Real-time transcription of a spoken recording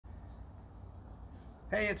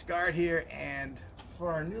Hey, it's Guard here, and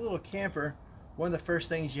for our new little camper, one of the first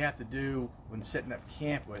things you have to do when setting up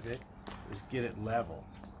camp with it is get it level.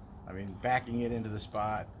 I mean, backing it into the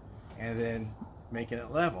spot and then making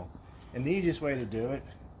it level. And the easiest way to do it,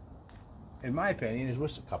 in my opinion, is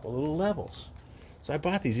with a couple little levels. So I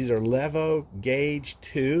bought these. These are lev-o-gage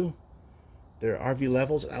II A. They're RV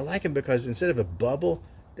levels, and I like them because instead of a bubble,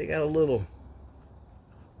 they got a little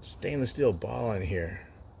stainless steel ball in here.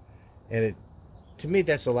 And to me,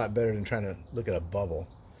 that's a lot better than trying to look at a bubble.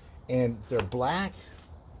 And they're black.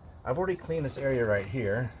 I've already cleaned this area right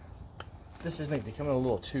here. They come in a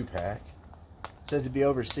little 2-pack. It says to be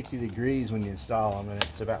over 60 degrees when you install them, and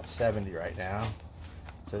it's about 70 right now.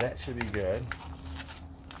 So that should be good.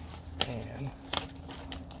 And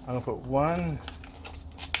I'm gonna put one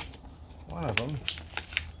of them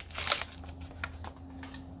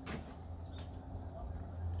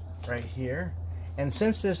right here. And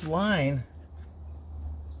since this line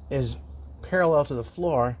is parallel to the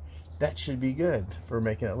floor, that should be good for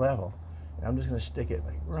making it level. And I'm just going to stick it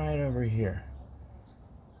like right over here.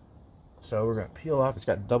 So we're going to peel off. It's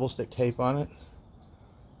got double stick tape on it,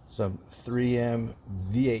 some 3M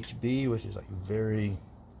VHB, which is like very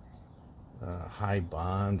high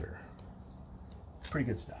bond, or pretty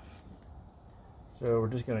good stuff. So we're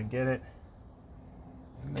just going to get it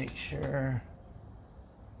and make sure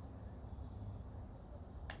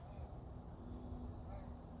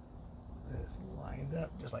up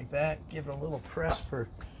just like that. Give it a little press for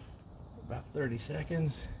about 30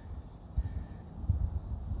 seconds,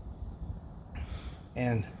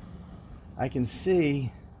 and I can see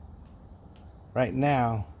right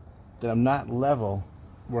now that I'm not level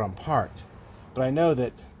where I'm parked, but I know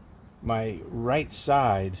that my right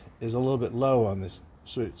side is a little bit low on this,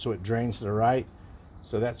 so it drains to the right.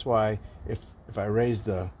 So that's why if I raise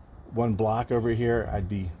the one block over here, I'd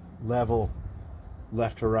be level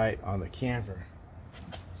left to right on the camper.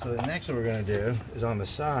 So the next one we're going to do is on the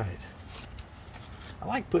side. I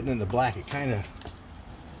like putting it in the black. It kind of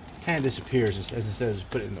disappears as instead of just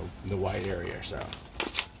put it in the white area. So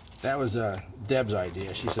that was Deb's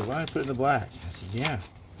idea. She said, "Why don't I put it in the black?" I said, "Yeah."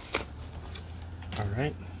 All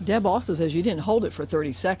right. Deb also says you didn't hold it for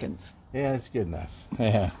 30 seconds. Yeah, that's good enough.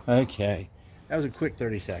 Yeah. Okay. That was a quick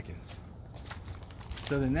 30 seconds.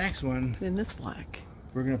 So the next one, in this black,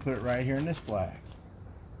 we're going to put it right here in this black.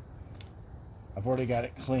 I've already got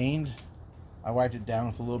it cleaned. I wiped it down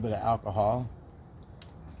with a little bit of alcohol.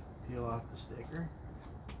 Peel off the sticker.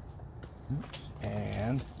 Oops.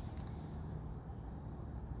 And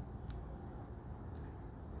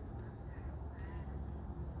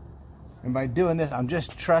by doing this, I'm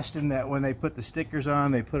just trusting that when they put the stickers on,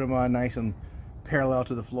 they put them on nice and parallel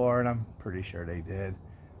to the floor, and I'm pretty sure they did.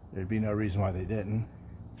 There'd be no reason why they didn't.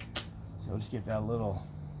 So just give that a little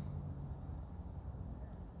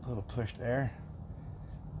push there.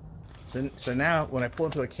 So now when I pull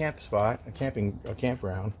into a camp spot, a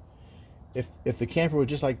campground, if the camper were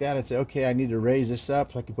just like that, I'd say, okay, I need to raise this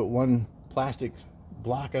up so I can put one plastic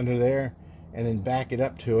block under there and then back it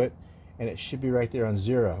up to it, and it should be right there on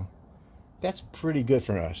 0. That's pretty good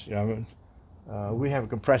for us. You know, we have a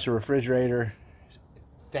compressor refrigerator.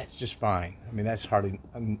 That's just fine. I mean, that's hardly,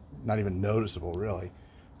 not even noticeable really,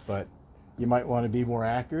 but you might want to be more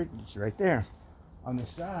accurate. It's right there. On the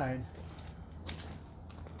side,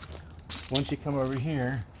 once you come over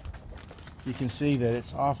here, you can see that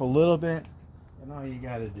it's off a little bit, and all you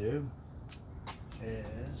got to do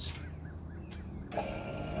is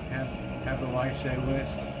have the wife say when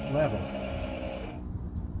it's level,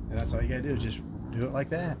 and that's all you got to do. Just do it like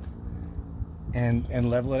that, and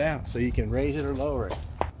level it out so you can raise it or lower it.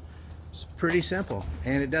 It's pretty simple,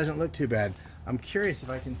 and it doesn't look too bad. I'm curious if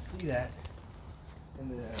I can see that in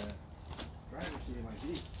the driver's seat of my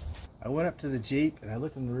Jeep. I went up to the Jeep and I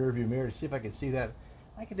looked in the rear view mirror to see if I could see that.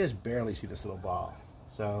 I could just barely see this little ball.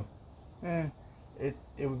 So, it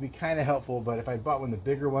would be kind of helpful, but if I bought one of the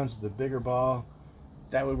bigger ones with the bigger ball,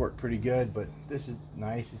 that would work pretty good. But this is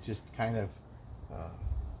nice. It's just kind of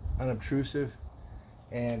unobtrusive.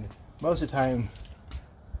 And most of the time,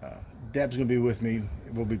 Deb's going to be with me.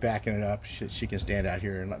 We'll be backing it up. She can stand out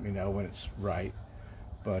here and let me know when it's right.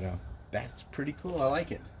 But that's pretty cool. I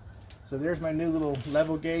like it. So there's my new little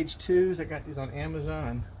lev-o-gage IIs. I got these on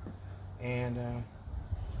Amazon, and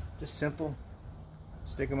just simple.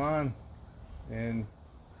 Stick them on and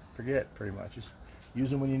forget, pretty much. Just use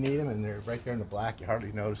them when you need them, and they're right there in the black. You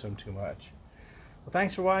hardly notice them too much. Well,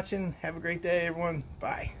 thanks for watching. Have a great day, everyone.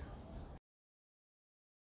 Bye.